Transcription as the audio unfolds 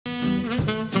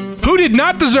Who did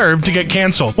not deserve to get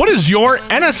canceled? What is your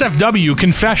NSFW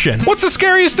confession? What's the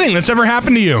scariest thing that's ever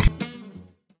happened to you?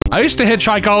 I used to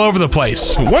hitchhike all over the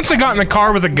place. Once I got in the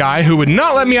car with a guy who would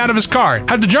not let me out of his car.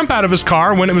 Had to jump out of his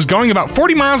car when it was going about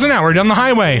 40 miles an hour down the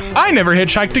highway. I never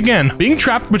hitchhiked again. Being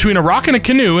trapped between a rock and a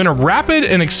canoe in a rapid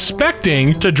and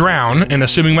expecting to drown and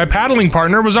assuming my paddling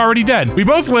partner was already dead. We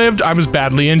both lived, I was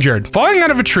badly injured. Falling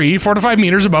out of a tree 4 to 5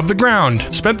 meters above the ground.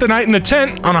 Spent the night in a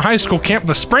tent on a high school camp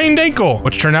with a sprained ankle,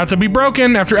 which turned out to be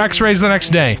broken after x-rays the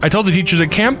next day. I told the teachers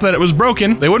at camp that it was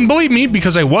broken. They wouldn't believe me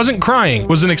because I wasn't crying. It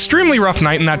was an extremely rough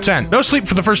night in that tent. No sleep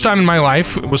for the first time in my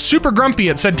life. Was super grumpy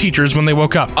at said teachers when they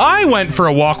woke up. I went for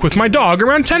a walk with my dog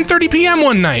around 10:30 p.m.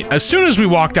 one night. As soon as we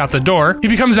walked out the door, he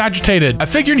becomes agitated. I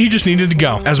figured he just needed to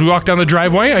go. As we walk down the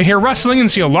driveway, I hear rustling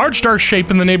and see a large dark shape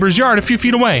in the neighbor's yard a few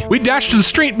feet away. We dashed to the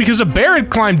street because a bear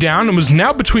had climbed down and was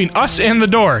now between us and the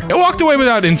door. It walked away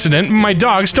without incident, but my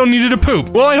dog still needed a poop.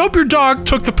 Well, I hope your dog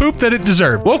took the poop that it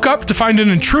deserved. Woke up to find an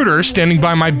intruder standing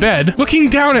by my bed,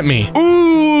 looking down at me.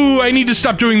 Ooh, I need to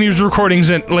stop doing these recordings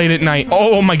late at night.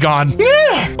 Oh my god.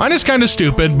 Mine is kind of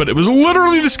stupid, but it was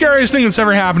literally the scariest thing that's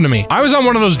ever happened to me. I was on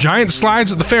one of those giant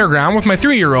slides at the fairground with my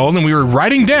 3-year-old, and we were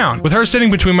riding down with her sitting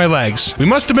between my legs. We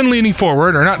must have been leaning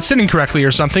forward or not sitting correctly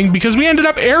or something because we ended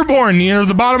up airborne near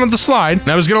the bottom of the slide, and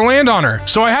I was gonna land on her.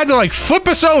 So I had to like flip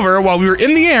us over while we were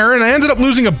in the air, and I ended up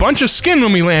losing a bunch of skin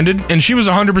when we landed, and she was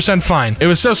 100% fine. It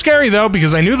was so scary though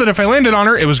because I knew that if I landed on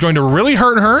her, it was going to really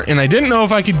hurt her, and I didn't know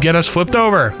if I could get us flipped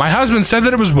over. My husband said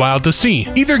that it was wild to see.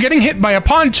 Either getting hit by a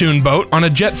pontoon boat on a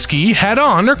jet ski head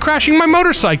on or crashing my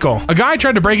motorcycle. A guy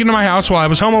tried to break into my house while I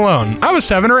was home alone. I was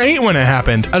 7 or 8 when it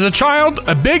happened. As a child,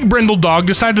 a big brindle dog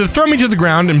decided to throw me to the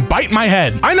ground and bite my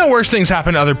head. I know worse things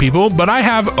happen to other people, but I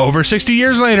have, over 60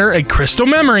 years later, a crystal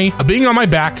memory of being on my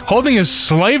back, holding his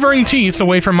slavering teeth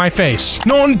away from my face.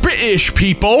 Non-British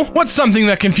people, what's something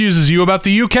that confuses you about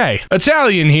the UK?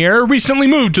 Italian here, recently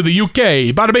moved to the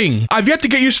UK, bada bing. I've yet to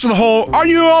get used to the whole, are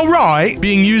you alright,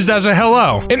 being used as a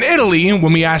hello. In Italy,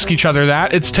 when we ask each other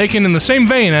that, it's taken in the same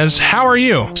vein as, how are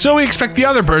you? So we expect the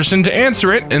other person to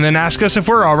answer it and then ask us if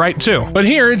we're alright too. But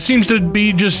here, it seems to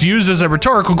be just used as a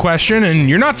rhetorical question and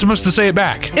you're not supposed to say it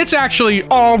back. It's actually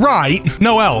alright,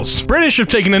 no L's. British have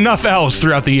taken enough L's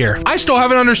throughout the year. I still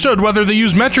haven't understood whether they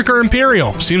use metric or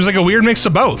imperial. Seems like a weird mix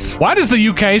of both. Why does the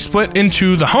UK split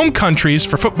into the home countries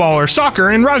for football or soccer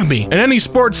and rugby, and any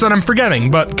sports that I'm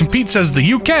forgetting, but competes as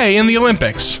the UK in the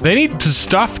Olympics? They need to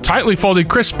stuff tightly folded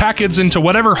crisp packets into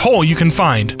whatever hole you can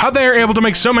find. How they are able to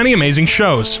make so many amazing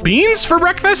shows. Beans for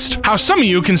breakfast? How some of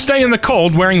you can stay in the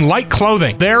cold wearing light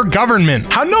clothing. Their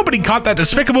government. How nobody caught that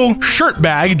despicable shirt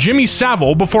bag Jimmy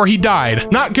Savile before he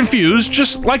died. Not confused,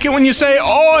 just like it when you say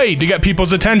oi to get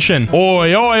people's attention.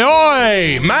 Oi, oi,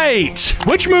 oi, mate.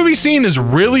 Which movie scene is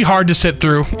really hard to sit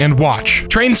through and watch?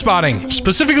 Train Spotting.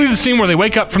 Specifically the scene where they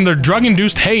wake up from their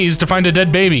drug-induced haze to find a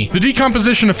dead baby. The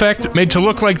decomposition effect made to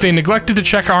look like they neglected to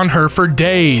check on her for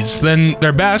days. Then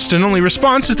their best and only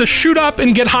response is to shoot up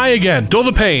and get high again. Dull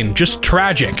the pain. Just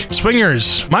tragic.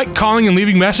 Swingers. Mike calling and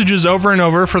leaving messages over and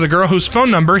over for the girl whose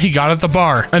phone number he got at the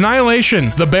bar.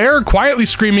 Annihilation. The bear quietly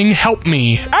screaming, help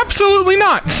me. Absolutely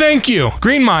not. Thank you.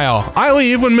 Green Mile. I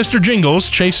leave when Mr. Jingles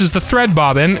chases the thread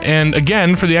bobbin, and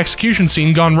again for the execution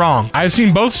scene gone wrong. I've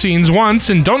seen both scenes once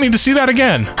and don't need to see that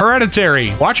again.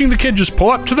 Hereditary. Watching the kid just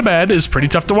pull up to the bed is pretty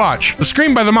tough to watch. The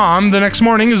scream by the mom the next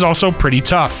morning is also pretty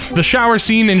tough. The shower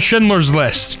scene in Schindler's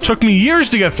List. Took me years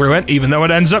to get through it, even though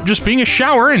it ends up just being a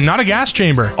shower and not a gas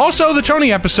chamber. Also, the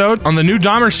Tony episode on the new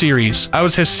Dahmer series. I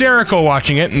was hysterical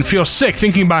watching it and feel sick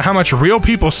thinking about how much real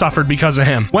people suffered because of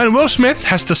him. When Will Smith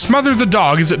has to smother the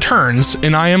dog as it turns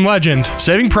in I Am Legend.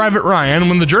 Saving Private Ryan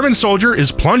when the German soldier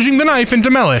is plunging the knife into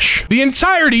Mellish. The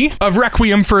entirety of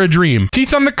Requiem for a Dream.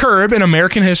 Teeth on the Curb in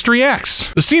American History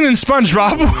X. The scene in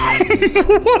SpongeBob.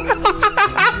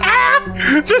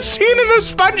 The scene in the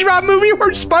SpongeBob movie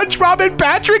where SpongeBob and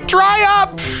Patrick dry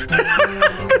up.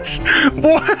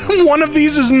 One of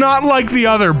these is not like the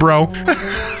other, bro.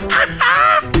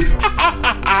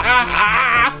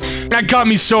 That caught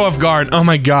me so off guard. Oh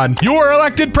my god. You are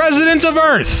elected president of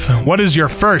Earth. What is your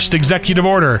first executive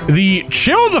order? The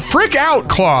chill the frick out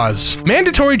clause.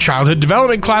 Mandatory childhood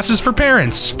development classes for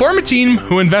parents. Form a team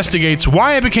who investigates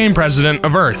why I became president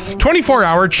of Earth.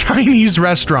 24-hour Chinese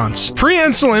restaurants. Free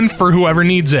insulin for whoever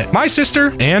needs it. My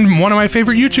sister and one of my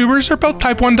favorite YouTubers are both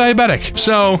type 1 diabetic.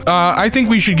 So, I think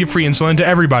we should give free insulin to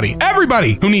everybody.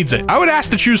 Everybody who needs it. I would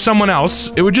ask to choose someone else.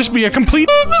 It would just be a complete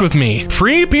with me.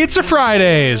 Free Pizza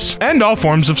Fridays. and all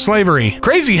forms of slavery.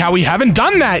 Crazy how we haven't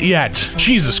done that yet.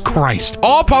 Jesus Christ.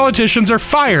 All politicians are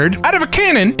fired out of a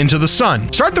cannon into the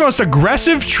sun. Start the most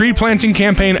aggressive tree planting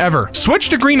campaign ever. Switch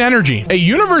to green energy. A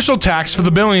universal tax for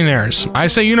the billionaires. I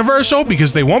say universal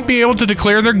because they won't be able to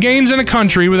declare their gains in a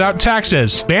country without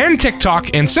taxes. Ban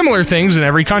TikTok and similar things in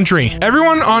every country.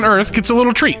 Everyone on Earth gets a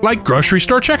little treat, like grocery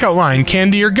store checkout line,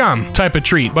 candy or gum type of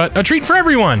treat, but a treat for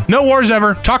everyone. No wars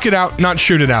ever. Talk it out, not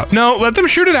shoot it out. No, let them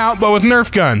shoot it out, but with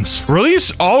Nerf guns.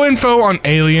 Release all info on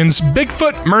aliens,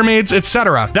 Bigfoot, mermaids,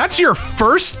 etc. That's your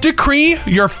first decree?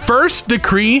 Your first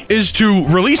decree is to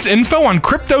release info on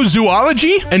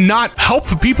cryptozoology and not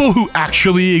help people who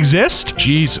actually exist?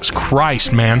 Jesus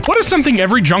Christ, man. What is something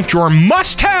every junk drawer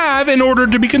must have in order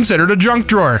to be considered a junk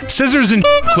drawer? Scissors and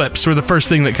clips were the first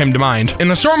thing that came to mind.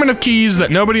 An assortment of keys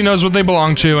that nobody knows what they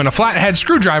belong to, and a flathead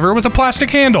screwdriver with a plastic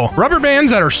handle. Rubber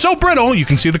bands that are so brittle you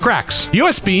can see the cracks.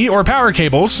 USB or power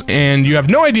cables, and you have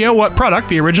no idea what product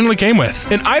they originally came with.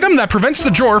 An item that prevents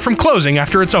the drawer from closing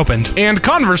after it's opened. And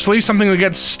conversely, something that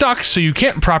gets stuck so you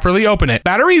can't properly open it.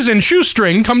 Batteries and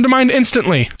shoestring come to mind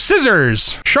instantly.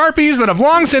 Scissors. Sharpies that have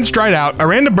long since dried out, a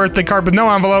random birthday card with no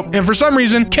envelope, and for some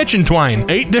reason, kitchen twine.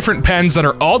 8 different pens that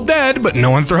are all dead, but no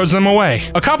one throws them away.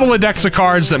 A couple of decks of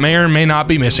cards that may or may not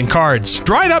be missing cards.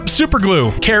 Dried up super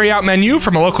glue. Carry out menu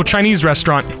from a local Chinese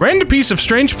restaurant. Random piece of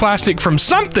strange plastic from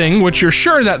something which you're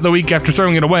sure that the week after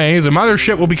throwing it away, the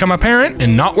mothership will become apparent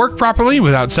and not work properly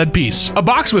without said piece. A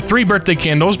box with 3 birthday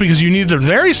candles because you needed a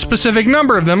very specific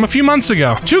number of them a few months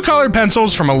ago. 2 colored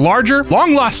pencils from a larger,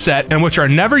 long-lost set and which are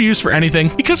never used for anything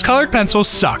because colored pencils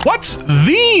suck. What's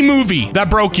the movie that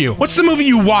broke you? What's the movie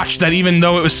you watched that even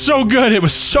though it was so good, it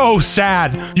was so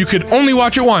sad, you could only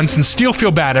watch it once and still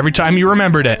feel bad every time you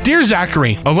remembered it? Dear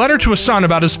Zachary, a letter to a son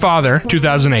about his father,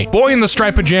 2008. Boy in the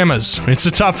striped pajamas. It's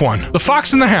a tough one. The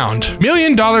Fox and the Hound. $1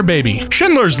 Million Baby.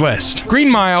 Schindler's List. Green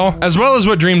Mile, as well as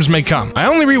What Dreams May Come. I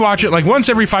only rewatch it like once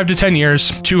every 5 to 10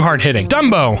 years. Too hard-hitting.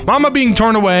 Dumbo. Mama being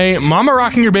torn away. Mama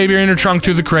rocking your baby in her trunk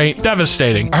through the crate.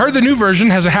 Devastating. I heard the new version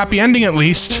has a happy ending at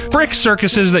least. Frick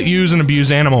circuses that use and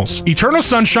abuse animals. Eternal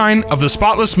Sunshine of the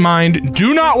Spotless Mind.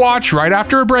 Do not watch right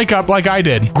after a breakup like I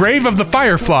did. Grave of the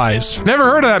Fireflies. Never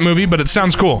heard of that movie, but it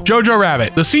sounds cool. Jojo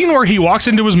Rabbit. The scene where he walks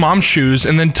into his mom's shoes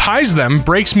and then ties them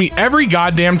breaks me every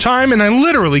goddamn time, and I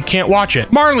literally can't watch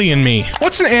it. Marley and Me.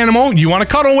 What's an animal you want to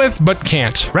cuddle with but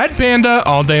can't? Red panda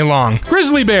all day long.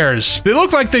 Grizzly bears. They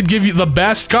look like they'd give you the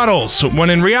best cuddles, when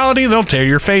in reality they'll tear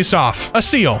your face off. A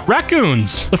seal.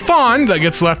 Raccoons. The fawn that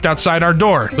gets left outside our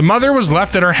door. The mother was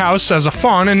left at our house as a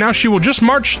fawn, and now she will just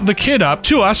march the kid up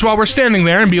to us while we're standing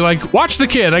there and be like, watch the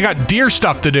kid, I got deer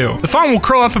stuff to do. The fawn will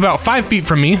curl up about 5 feet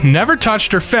from me, never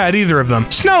touched or fed either of them.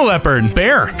 Snow leopard.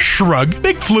 Bear. Shrug.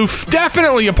 Big floof.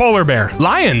 Definitely a polar bear.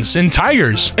 Lions and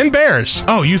tigers and bears.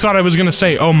 Oh, you thought I was gonna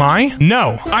say, oh my?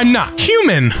 No, I'm not.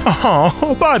 Human.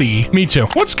 Oh, buddy. Me too.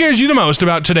 What scares you the most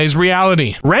about today's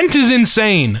reality? Rent is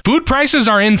insane. Food prices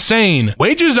are insane.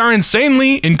 Wages are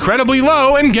insanely, incredibly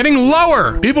low and getting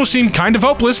lower. People seem kind of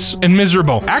hopeless and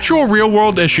miserable. Actual real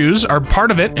world issues are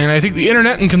part of it, and I think the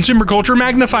internet and consumer culture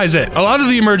magnifies it. A lot of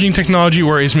the emerging technology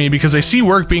worries me because I see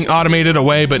work being automated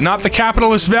away, but not the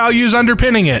capitalist values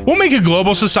underpinning it. We'll make a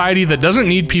global society that doesn't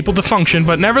need people to function,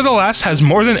 but nevertheless has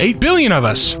more than 8 billion of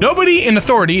us. Nobody in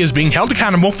authority is being held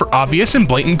accountable for obvious and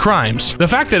blatant crimes. The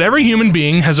fact that every human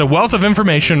being has a wealth of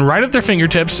information right at their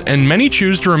fingertips, and many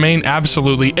choose to remain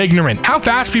absolutely ignorant. How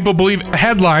fast people believe a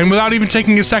headline without even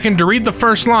taking a second to read the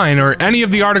first line or any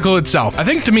of the article itself. I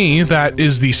think to me, that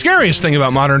is the scariest thing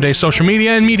about modern day social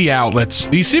media and media outlets.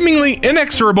 The seemingly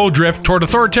inexorable drift toward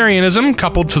authoritarianism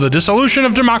coupled to the dissolution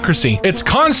of democracy. It's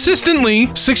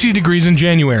consistently 60 degrees in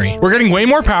January. We're getting way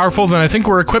more powerful than I think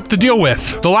we're equipped to deal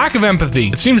with. The lack of empathy,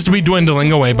 it seems to be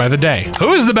dwindling away by the day.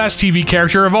 Who is the best TV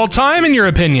character of all time in your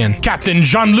opinion? Captain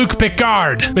Jean-Luc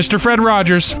Picard. Mr. Fred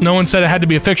Rogers. No one said it had to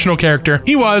be a fictional character.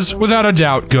 He was, without a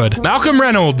doubt, good. Malcolm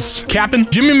Reynolds. Captain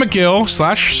Jimmy McGill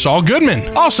 / Saul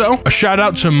Goodman. Also, a shout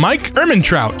out to Mike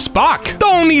Ehrmantraut. Spock.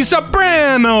 Tony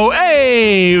Soprano.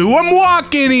 Hey, I'm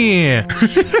walking in.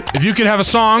 If you could have a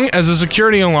song as a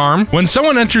security alarm when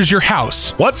someone enters your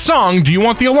house, what song do you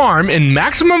want the alarm in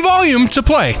maximum volume to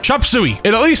play? Chop Suey.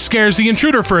 It at least scares the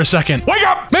intruder for a second. Wake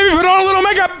up! Maybe put on a little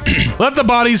makeup! Let the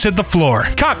bodies hit the floor.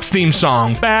 Cops theme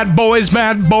song. Bad boys,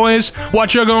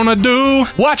 what you gonna do?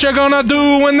 What you gonna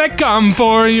do when they come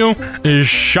for you? Is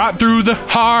shot through the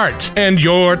heart, and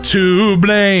you're to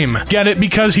blame. Get it?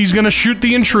 Because he's gonna shoot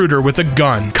the intruder with a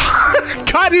gun.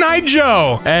 God Cotton Eye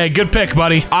Joe. Hey, good pick,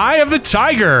 buddy. Eye of the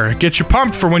Tiger. Get you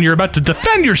pumped for when you're about to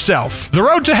defend yourself. The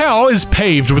road to hell is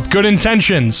paved with good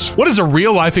intentions. What is a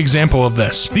real-life example of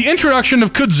this? The introduction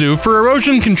of kudzu for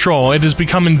erosion control. It has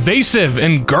become invasive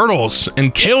and girdles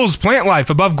and kills plant life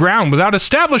above ground without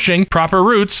establishing proper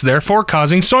roots, therefore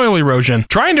causing soil erosion.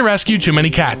 Trying to rescue too many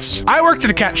cats. I worked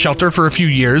at a cat shelter for a few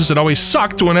years. It always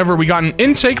sucked whenever we got an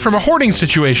intake from a hoarding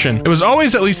situation. It was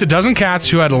always at least a dozen cats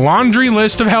who had a laundry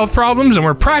list of health problems and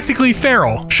were practically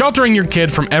feral, sheltering your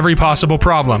kid from every possible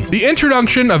problem. The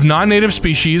introduction of non-native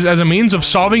species as a means of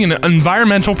solving an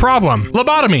environmental problem.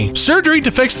 Lobotomy. Surgery to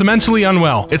fix the mentally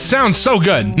unwell. It sounds so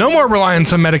good. No more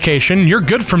reliance on medication. You're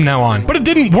good from now on. But it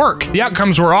didn't work. The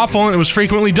outcomes were awful and it was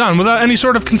frequently done without any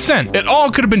sort of consent. It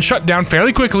all could have been shut down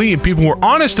fairly quickly if people were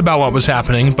honest about what was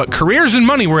happening, but careers and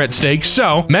money were at stake,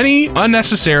 so many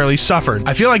unnecessarily suffered.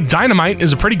 I feel like dynamite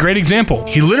is a pretty great example.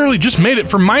 He literally just made it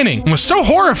from mining and was so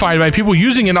horrified by people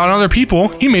using it on other people,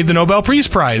 he made the Nobel Peace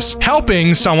Prize.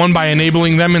 Helping someone by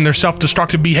enabling them in their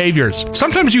self-destructive behaviors.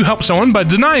 Sometimes you help someone by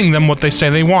denying them what they say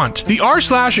they want. The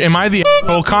r/am I the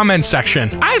asshole comment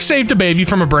section. I've saved a baby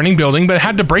from a burning building, but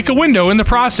had to break a window in the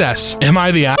process. Am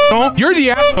I the asshole? You're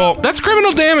the asshole. That's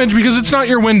criminal damage because it's not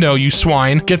your window, you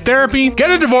swine. Get therapy, get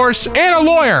a divorce, and a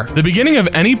lawyer. The beginning of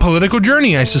any political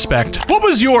journey, I suspect. What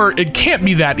was your "it can't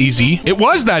be that easy, it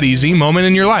was that easy" moment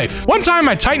in your life? One time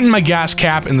I tightened my gas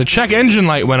cap and the check engine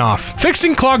light went off.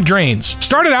 Fixing clogged drains.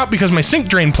 Started out because my sink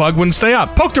drain plug wouldn't stay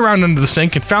up. Poked around under the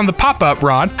sink and found the pop-up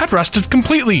rod had rusted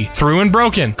completely. Through and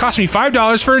broken. Cost me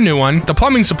 $5 for a new one. The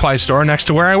plumbing supply store next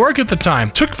to where I work at the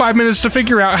time. Took 5 minutes to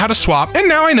figure out how to swap, and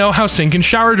now I know how sink and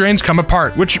shower drains come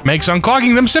apart, which makes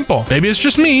unclogging them simple. Maybe it's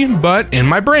just me, but in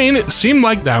my brain it seemed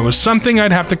like that was something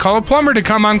I'd have to call a plumber to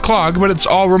come unclog, but it's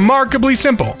all remarkably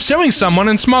simple. Suing someone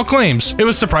in small claims. It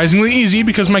was surprisingly easy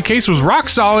because my case was rock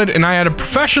solid and I had a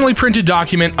professionally printed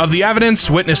document of the evidence,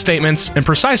 witness statements, and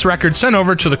precise records sent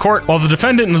over to the court, while the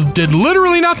defendant did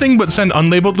literally nothing but send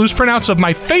unlabeled loose printouts of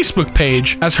my Facebook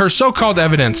page as her so-called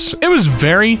evidence. It was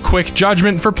very quick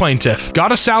judgment for plaintiff.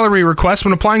 Got a salary request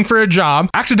when applying for a job,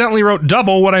 accidentally wrote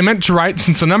double what I meant to write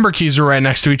since the number keys were right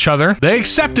next to each other. They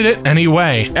accepted it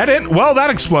anyway. Edit, well that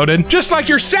exploded. Just like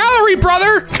your salary,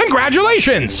 brother!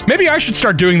 Congratulations! Maybe I should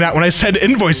start doing that when I send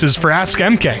invoices for Ask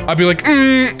EmKay. I'd be like,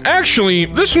 actually,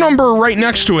 this number right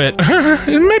next to it,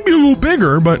 it may be a little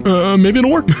bigger, but maybe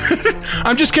it'll work.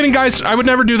 I'm just kidding, guys. I would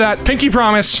never do that. Pinky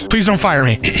promise. Please don't fire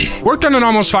me. Worked on an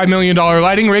almost $5 million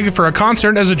lighting rig for a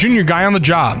concert as a junior guy on the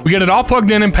job. We get it all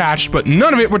plugged in and patched, but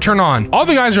none of it would turn on. All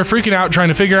the guys are freaking out trying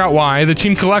to figure out why. The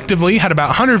team collectively had about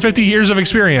 150 years of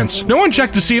experience. No one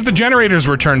checked to see if the generators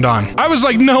were turned on. I was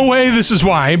like, no way this is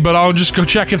why, but I'll just go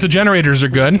check if the generators are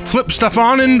good. Flip stuff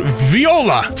on and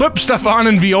viola. Flip stuff on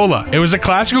and viola. It was a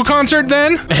classical concert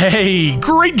then? Hey,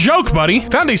 great joke, buddy.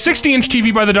 Found a 60-inch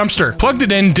TV by the dumpster. Plugged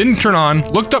it in, didn't turn on.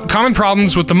 Looked up common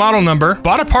problems with the model number.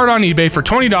 Bought a part on eBay for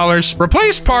 $20.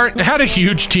 Replaced part and had a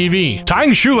huge TV.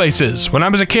 Tying shoelaces. When I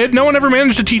was a kid, no one ever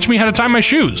managed to teach me how to tie my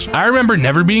shoes. I remember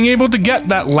never being able to get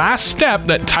that last step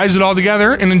that ties it all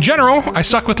together, and in general, I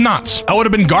suck with knots. I would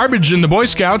have been garbage in the Boy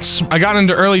Scouts. I got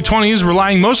into early 20s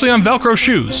relying mostly on Velcro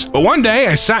shoes. But one day,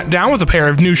 I sat down with a pair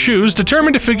of new shoes,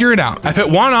 determined to figure it out. I put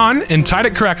one on and tied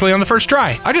it correctly on the first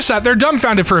try. I just sat there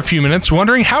dumbfounded for a few minutes,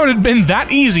 wondering how it had been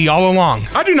that easy all along.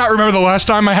 I do not remember the last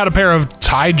time I had a pair of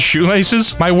tied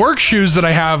shoelaces. My work shoes that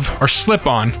I have are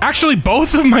slip-on. Actually,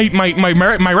 both of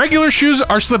my regular shoes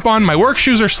are slip-on, my work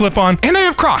shoes are slip-on, and I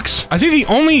have Crocs. I think the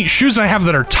only shoes I have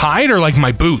that are tied are like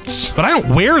my boots, but I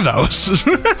don't wear those.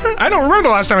 I don't remember the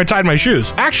last time I tied my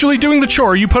shoes. Actually doing the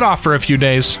chore you put off for a few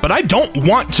days, but I don't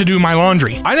want to do my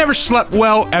laundry. I never slept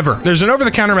well ever. There's an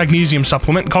over-the-counter magnesium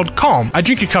supplement called Calm. I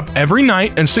drink a cup every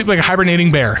night and sleep like a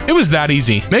hibernating bear. It was that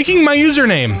easy. Making my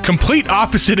username. Complete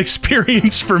opposite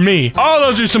experience for me. Oh,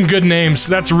 those are some good names.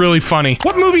 That's really funny.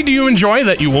 What movie do you enjoy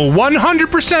that you will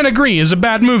 100% agree is a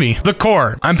bad movie? The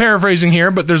Core. I'm paraphrasing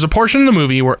here, but there's a portion of the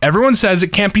movie where everyone says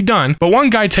it can't be done, but one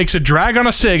guy takes a drag on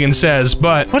a cig and says,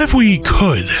 but what if we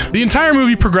could? The entire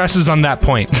movie progresses on that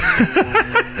point.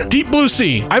 Deep Blue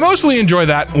Sea. I mostly enjoy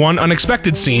that one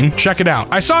unexpected scene. Check it out.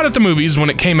 I saw it at the movies when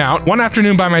it came out, one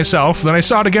afternoon by myself, then I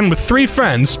saw it again with 3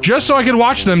 friends, just so I could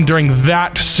watch them during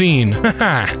that scene.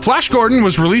 Flash Gordon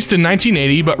was released in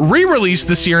 1980, but re-released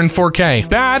this year in 4K.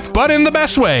 Bad, but in the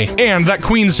best way. And that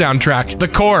Queen soundtrack. The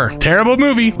Core. Terrible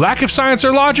movie. Lack of science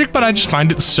or logic, but I just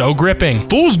find it so gripping.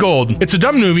 Fool's Gold. It's a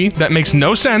dumb movie that makes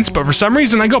no sense, but for some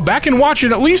reason I go back and watch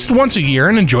it at least once a year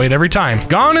and enjoy it every time.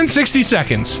 Gone in 60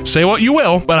 seconds. Say what you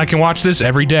will, but I can watch this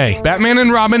every day. Batman and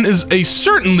Robin is a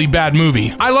certainly bad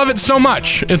movie. I love it so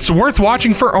much. It's worth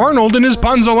watching for Arnold and his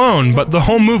puns alone, but the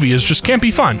whole movie is just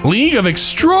campy fun. League of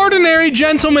Extraordinary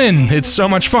Gentlemen. It's so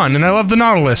much fun, and I love the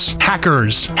Nautilus.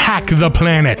 Hackers. Hack the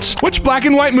planet. Which black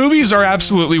and white movies are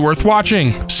absolutely worth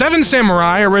watching? Seven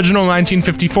Samurai, original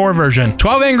 1954 version.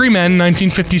 12 Angry Men,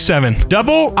 1957.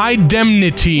 Double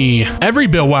Indemnity. Every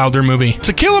Bill Wilder movie.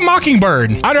 To Kill a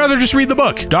Mockingbird. I'd rather just read the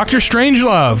book. Dr.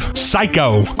 Strangelove.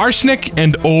 Psycho. Arsenic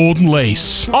and Old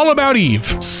Lace. All About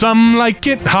Eve. Some Like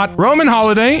It Hot. Roman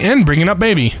Holiday and Bringing Up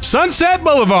Baby. Sunset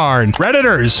Boulevard.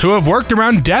 Redditors who have worked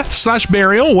around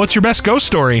death/burial. What's your best ghost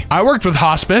story? I worked with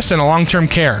hospice and long-term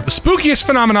care. The spookiest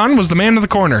phenomenon was the man in the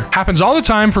corner. Happens all the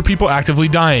time for people actively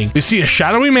dying. They see a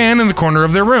shadowy man in the corner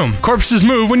of their room. Corpses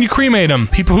move when you cremate them.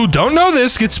 People who don't know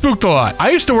this get spooked a lot. I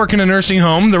used to work in a nursing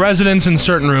home. The residents in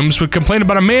certain rooms would complain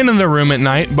about a man in their room at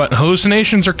night, but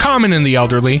hallucinations are common in the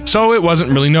elderly, so it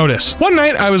wasn't really noticed. One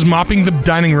night, I was mopping the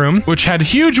dining room, which had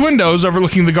huge windows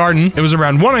overlooking the garden. It was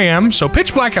around 1 a.m., so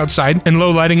pitch black outside and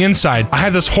low lighting inside. I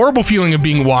had this horrible feeling of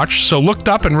being watched, so looked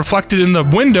up and reflected in the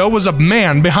window was a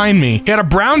man behind me. He had a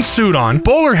brown suit on,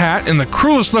 bowler hat, and the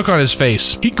cruelest look on his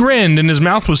face. He grinned and his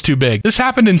mouth was too big. This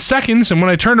happened in seconds, and when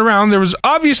I turned around, there was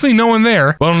obviously no one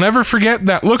there, but I'll never forget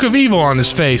that look of evil on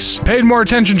his face. Paid more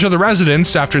attention to the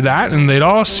residents after that, and they'd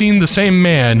all seen the same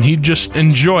man. He just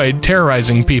enjoyed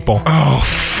terrorizing people. Oh,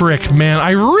 frick, man.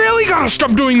 I really gotta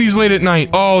stop doing these late at night.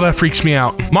 Oh, that freaks me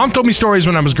out. Mom told me stories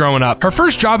when I was growing up. Her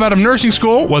first job out of nursing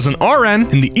school was an RN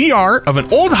in the ER of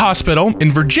an old hospital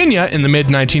in Virginia in the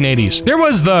mid-1980s. There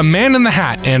was the Man in the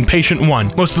Hat and Patient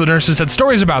 1. Most of the nurses had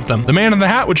stories about them. The Man in the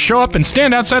Hat would show up and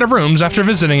stand outside of rooms after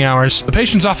visiting hours. The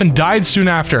patients often died soon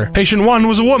after. Patient 1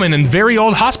 was a woman in very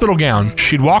old hospital gown.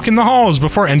 She'd walk in the halls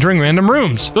before entering random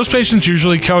rooms. Those patients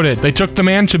usually coded. They took the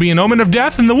man to be an omen of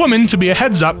death and the woman to be a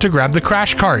heads up to grab the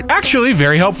crash cart. Actually,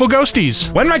 very helpful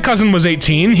ghosties. When my cousin was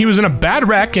 18, he was in a bad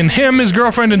wreck and him, his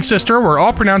girlfriend, and sister were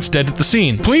all pronounced dead at the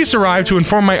scene. Police arrived to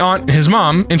inform my aunt and his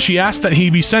mom, and she asked that he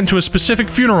be sent to a specific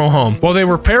funeral home. While they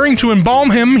were preparing to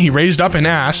embalm him, he raised up and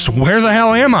asked, "Where the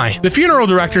hell am I?" The funeral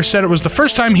director said it was the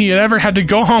first time he had ever had to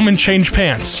go home and change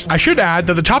pants. I should add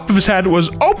that the top of his head was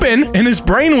open and his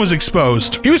brain was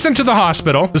exposed. He was sent to the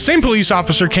hospital. The same police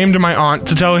officer came to my aunt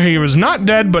to tell her he was not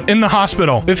dead but in the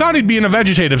hospital. They thought he'd be in a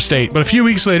vegetative state, but a few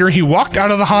weeks later he walked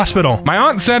out of the hospital. My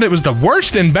aunt said it was the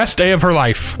worst and best day of her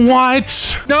life.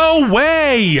 What? No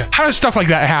way! How does stuff like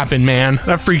that happen, man?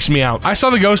 That freaks me out. I saw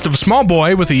the ghost of a small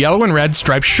boy with a yellow and red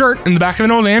striped shirt in the back of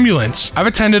an old ambulance. I've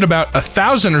attended about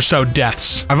 1,000 or so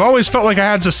deaths. I've always felt like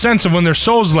I had a sense of when their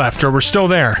souls left or were still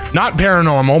there. Not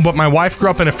paranormal, but my wife grew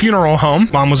up in a funeral home.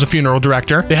 Mom was a funeral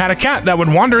director. They had a cat that would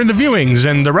wander into viewings,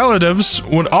 and the relatives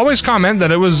would always comment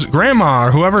that it was grandma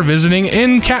or whoever visiting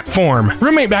in cat form.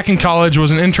 Roommate back in college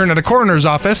was an intern at a coroner's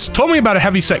office. Told me about a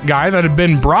heavyset guy that had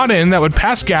been brought in that would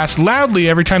pass gas loudly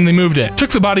every time they moved it.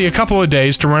 Took the body a couple of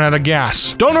days to run out of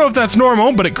gas. Don't know if that's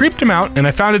normal, but it creeped him out, and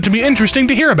I found it to be interesting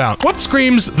to hear about. What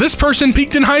screams, "This person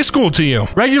peaked in high school" to you?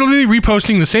 Regularly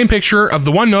reposting the same picture of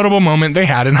the one notable moment they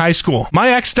had in high school.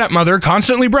 My ex-stepmother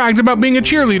constantly bragged about being a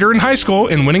cheerleader in high school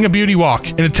and winning a beauty walk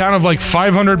in a town of like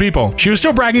 500 people. She was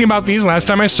still bragging about these last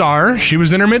time I saw her. She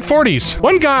was in her mid-40s.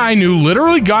 One guy I knew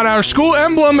literally got our school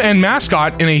emblem and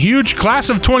mascot in a huge class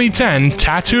of 2010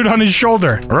 tattooed on his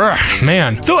shoulder. Ugh,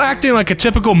 man. Still acting like a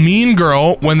typical mean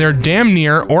girl when they're damn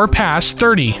near or past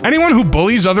 30. Anyone who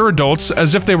bullies other adults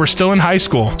as if they were still in high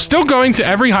school. Still going to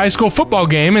every high school football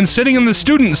game and sitting in the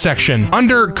student section.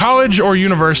 Under college or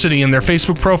university in their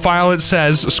Facebook profile it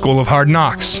says School of Hard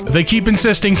Knocks. They keep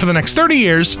insisting for the next 30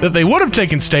 years that they would have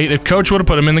taken state if coach would have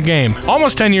put them in the game.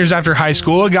 Almost 10 years after high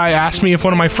school, a guy asked me if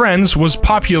one of my friends was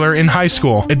popular in high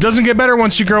school. It doesn't get better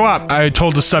once you grow up. I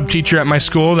told a sub teacher at my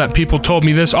school that people told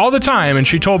me this all the time, and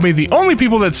she told me the only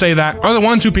people that say that are the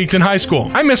ones who peaked in high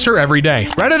school. I miss her every day.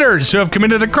 Redditors who have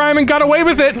committed a crime and got away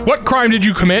with it. What crime did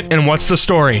you commit and what's the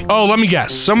story? Oh, let me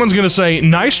guess. Someone's gonna say,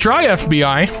 "Nice try,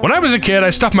 FBI." When I was a kid, I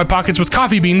stuffed my pockets with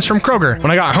coffee beans from Kroger.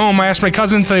 When I got home, I asked my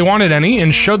cousins if they wanted any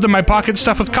and showed them my pocket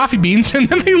stuffed with coffee beans, and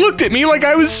then they looked at me like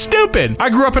I was stupid. I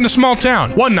grew up in a small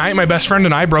town. One night, my best friend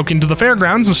and I broke into the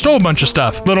fairgrounds and stole a bunch of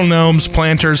stuff. Little gnomes,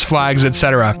 planters, flags,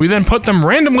 etc. We then put them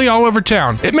randomly all over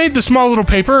town. It made the small little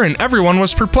paper and everyone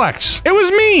was perplexed. It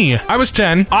was me! I was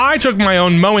 10. I took my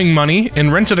own mowing money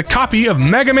and rented a copy of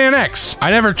Mega Man X.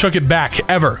 I never took it back,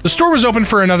 ever. The store was open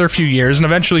for another few years and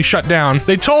eventually shut down.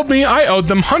 They told me I owed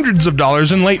them hundreds of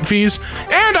dollars in late fees,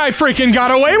 and I freaking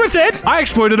got away with it! I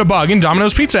exploited a bug in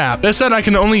Domino's Pizza app. They said I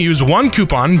can only use one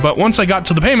coupon, but once I got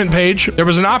to the payment page, there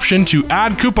was an option to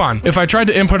add coupon. If I tried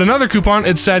to input another coupon,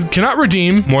 it said cannot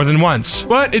redeem more than once.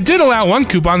 But it did allow one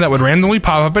coupon that would randomly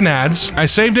pop up in ads. I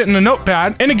saved it in a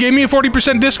notepad, and it gave me a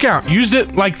 40% discount. Used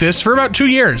it like this for about 2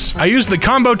 years. I used the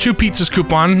combo 2 pizzas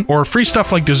coupon, or free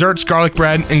stuff like desserts, garlic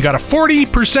bread, and got a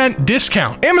 40%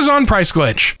 discount. Amazon price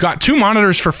glitch. Got 2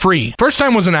 monitors for free. First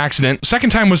time was an accident. Second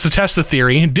time was to test the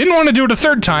theory. Didn't want to do it a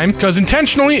third time, because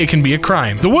intentionally it can be a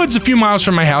crime. The woods a few miles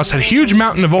from my house had a huge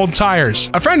mountain of old tires.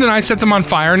 A friend and I set them on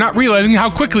fire, not realizing how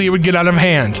quickly it would get out of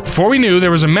hand. Before we knew,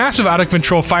 there was a massive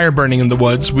out-of-control fire burning in the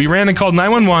woods. We ran and called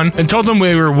 911 and told them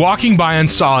we were walking by and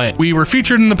saw it. We were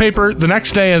featured in the paper the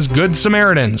next day as good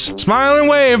Samaritans. Smile and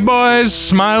wave, boys.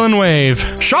 Smile and wave.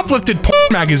 Shoplifted porn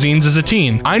magazines as a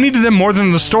teen. I needed them more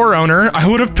than the store owner. I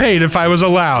would have paid if I was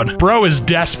allowed. Bro is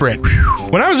desperate.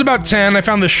 When I was about 10, I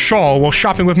found this shawl while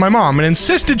shopping with my mom and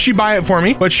insisted she buy it for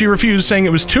me, but she refused, saying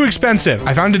it was too expensive.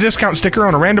 I found a discount sticker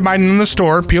on a random item in the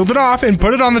store, peeled it off, and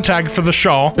put it on the tag for the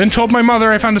shawl, then told my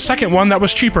mother I found a second one that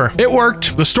was cheaper. It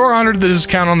worked. The store honored the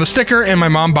discount on the sticker, and my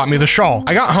mom bought me the shawl.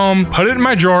 I got home, put it in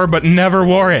my drawer, but never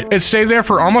wore it. It stayed there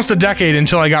for almost a decade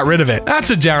until I got rid of it. That's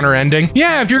a downer ending.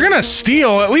 Yeah, if you're gonna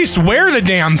steal, at least wear the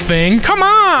damn thing. Come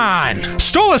on!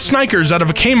 Stole a Snickers out of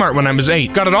a Kmart when I was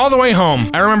 8. Got it all the way home.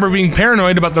 I remember being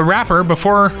paranoid about the wrapper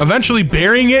before eventually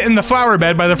burying it in the flower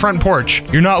bed by the front porch.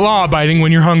 You're not law-abiding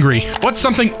when you're hungry. What's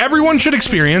something everyone should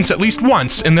experience at least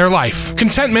once in their life?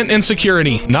 Contentment and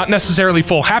security. Not necessarily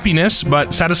full happiness,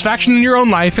 but satisfaction in your own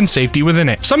life and safety within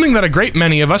it. Something that a great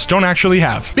many of us don't actually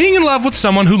have. Being in love with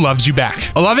someone who loves you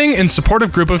back. A loving and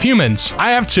supportive group of humans.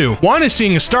 I have 2. One is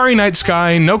seeing a starry night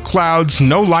sky, no clouds,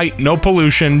 no light, no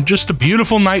pollution, just a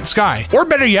beautiful night sky. Or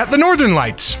better yet, the northern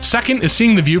lights. Second is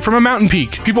seeing the view from a mountain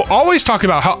peak. People always talk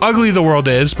about how ugly the world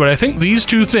is, but I think these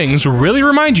 2 things really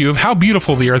remind you of how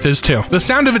beautiful the earth is too. The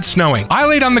sound of it snowing. I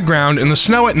laid on the ground in the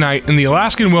snow at night in the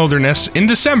Alaskan wilderness in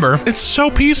December. It's so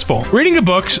peaceful. Reading a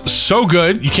book's so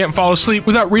good, you can't fall asleep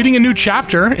without reading a new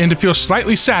chapter and to feel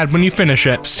slightly sad when you finish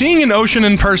it. Seeing an ocean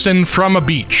in person from a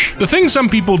beach. The thing some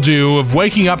people do of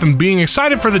waking up and being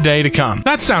excited for the day to come.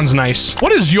 That sounds nice.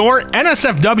 What is your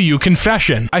NSFW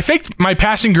confession? I faked my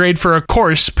passing grade for a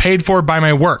course paid for by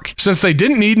my work. Since they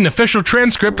didn't need an official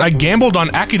transcript, I gambled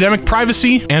on academic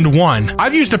privacy and won.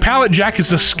 I've used a pallet jack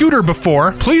as a scooter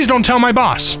before. Please don't tell my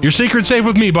boss. Your secret's safe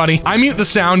with me, buddy. I mute the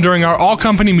sound during our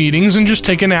all-company meetings and just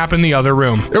take a nap in the other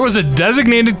room. There was a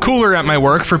designated cooler at my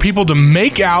work for people to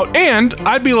make out, and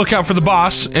I'd be lookout for the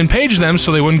boss and page them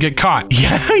so they wouldn't get caught.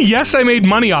 Yeah, yes, I made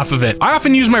money off of it. I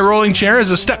often use my rolling chair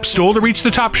as a step stool to reach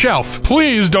the top shelf.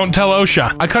 Please don't tell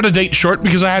OSHA. I cut a date short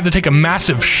because I had to take a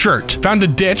massive shirt. Found a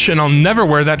ditch and I'll never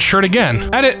wear that shirt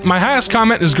again. Edit, my highest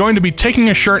comment is going to be taking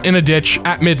a shirt in a ditch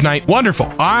at midnight.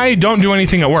 Wonderful. I don't do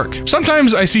anything at work.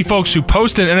 Sometimes I see folks who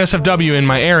post an NSFW in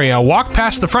my area walk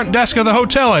past the front desk of the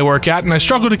hotel I work at, and I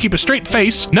struggle to keep a straight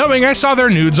face knowing I saw their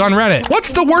nudes on Reddit.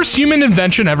 What's the worst human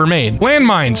invention ever made?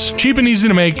 Landmines. Cheap and easy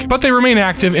to make, but they remain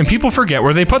active and people forget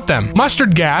where they put them.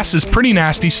 Mustard gas is pretty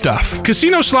nasty stuff.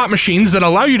 Casino slot machines that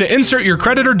allow you to insert your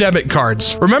credit or debit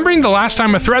cards. Remembering the last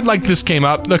time a thread like this came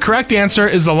up, the correct answer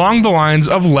is along the lines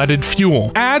of leaded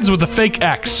fuel. Ads with a fake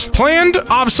X. Planned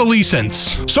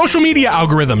obsolescence. Social media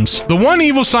algorithms. The one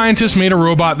evil scientist made a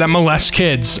robot that molests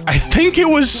kids. I think it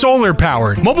was solar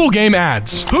powered. Mobile game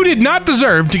ads. Who did not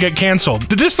deserve to get canceled?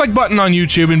 The dislike button on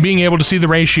YouTube and being able to see the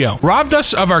ratio. Robbed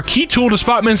us of our key tool to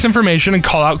spot misinformation and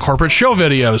call out corporate show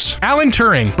videos. Alan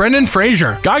Turing. Brendan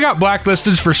Fraser. Guy got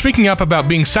blacklisted for speaking up about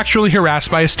being sexually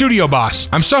harassed by a studio boss.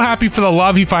 I'm so happy for the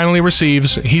love he finally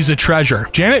receives. He's a treasure.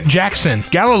 Janet Jackson.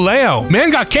 Galileo.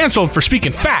 Man got canceled for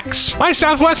speaking facts. My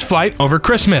Southwest flight over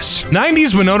Christmas.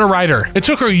 90s Winona Ryder. It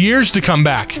took her years to come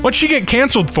back. What'd she get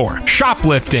canceled for?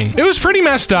 Shoplifting. It was pretty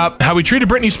messed up how we treated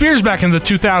Britney Spears back in the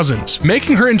 2000s,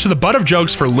 making her into the butt of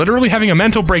jokes for literally having a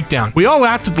mental breakdown. We all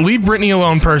laughed at the leave Britney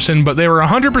alone person, but they were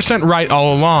 100% right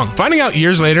all along. Finding out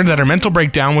years later that her mental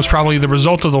breakdown was probably the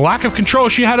result of the lack of control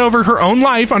she had over her own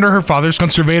life under her father's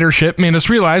conservatorship made us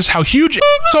realize how huge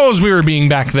assholes we were being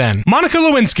back then. Monica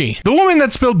Lewinsky, the woman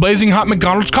that spilled blazing hot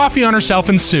McDonald's coffee on herself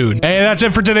and sued. Hey, that's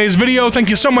it for today's video. Thank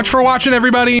you so much for watching,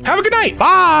 everybody. Have a good night.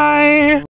 Bye!